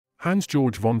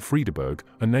Hans-Georg von Friedeburg,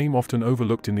 a name often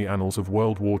overlooked in the annals of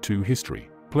World War II history,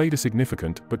 played a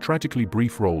significant but tragically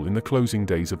brief role in the closing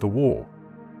days of the war.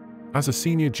 As a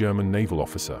senior German naval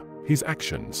officer, his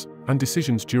actions and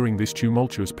decisions during this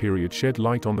tumultuous period shed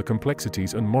light on the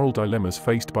complexities and moral dilemmas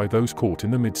faced by those caught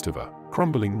in the midst of a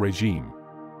crumbling regime.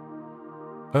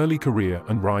 Early career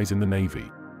and rise in the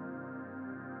Navy.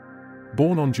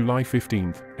 Born on July 15,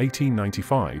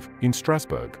 1895, in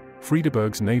Strasbourg,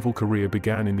 Friedeburg's naval career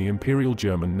began in the Imperial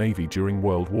German Navy during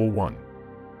World War I.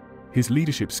 His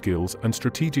leadership skills and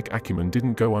strategic acumen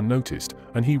didn't go unnoticed,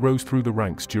 and he rose through the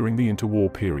ranks during the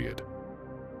interwar period.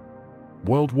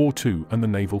 World War II and the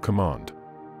Naval Command.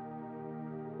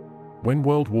 When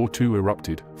World War II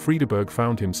erupted, Friedeburg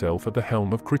found himself at the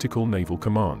helm of critical naval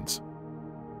commands.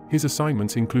 His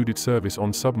assignments included service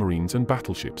on submarines and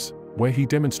battleships, where he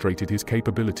demonstrated his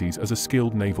capabilities as a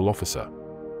skilled naval officer.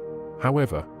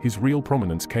 However, his real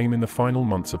prominence came in the final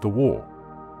months of the war.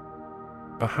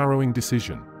 A harrowing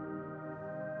decision.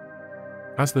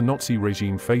 As the Nazi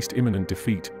regime faced imminent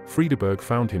defeat, Friedeburg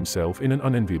found himself in an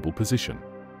unenviable position.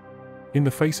 In the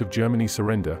face of Germany's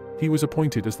surrender, he was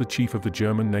appointed as the chief of the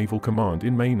German Naval Command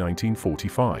in May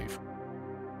 1945.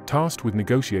 Tasked with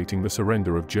negotiating the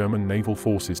surrender of German naval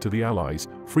forces to the Allies,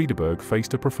 Friedeburg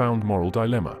faced a profound moral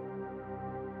dilemma.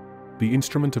 The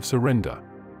instrument of surrender.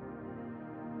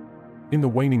 In the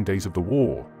waning days of the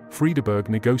war, Friedeburg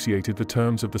negotiated the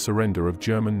terms of the surrender of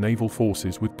German naval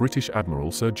forces with British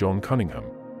Admiral Sir John Cunningham.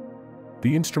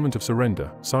 The instrument of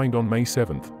surrender, signed on May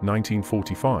 7,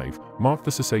 1945, marked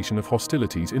the cessation of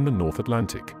hostilities in the North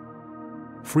Atlantic.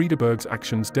 Friedeburg's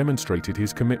actions demonstrated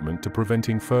his commitment to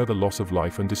preventing further loss of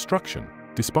life and destruction,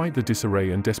 despite the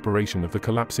disarray and desperation of the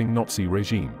collapsing Nazi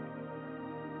regime.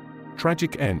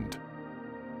 Tragic end.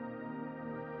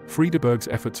 Friedeburg's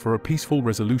efforts for a peaceful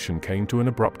resolution came to an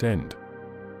abrupt end.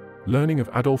 Learning of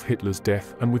Adolf Hitler's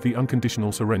death and with the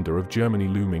unconditional surrender of Germany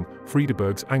looming,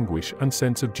 Friedeburg's anguish and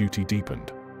sense of duty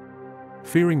deepened.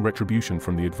 Fearing retribution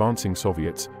from the advancing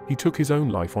Soviets, he took his own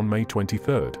life on May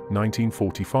 23,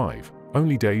 1945,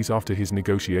 only days after his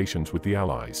negotiations with the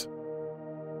Allies.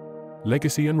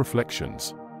 Legacy and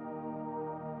reflections.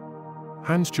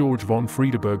 Hans-Georg von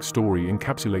Friedeburg's story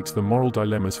encapsulates the moral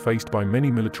dilemmas faced by many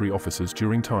military officers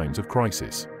during times of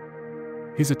crisis.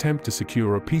 His attempt to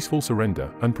secure a peaceful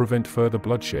surrender and prevent further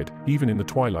bloodshed, even in the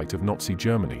twilight of Nazi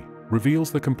Germany,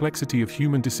 reveals the complexity of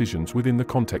human decisions within the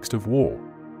context of war.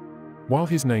 While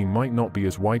his name might not be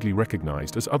as widely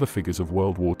recognized as other figures of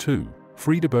World War II,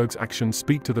 Friedeburg's actions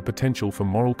speak to the potential for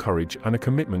moral courage and a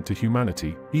commitment to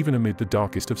humanity, even amid the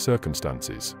darkest of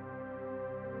circumstances.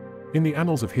 In the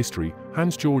annals of history,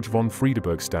 Hans-Georg von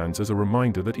Friedeburg stands as a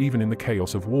reminder that even in the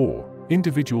chaos of war,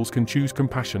 individuals can choose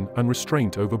compassion and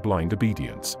restraint over blind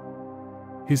obedience.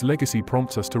 His legacy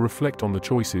prompts us to reflect on the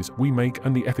choices we make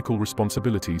and the ethical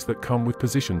responsibilities that come with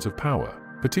positions of power,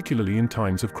 particularly in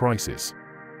times of crisis.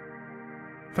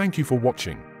 Thank you for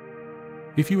watching.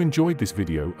 If you enjoyed this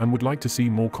video and would like to see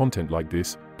more content like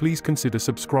this, please consider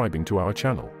subscribing to our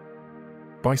channel.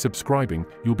 By subscribing,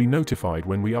 you'll be notified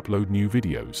when we upload new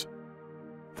videos.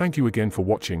 Thank you again for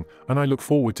watching, and I look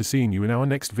forward to seeing you in our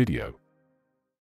next video.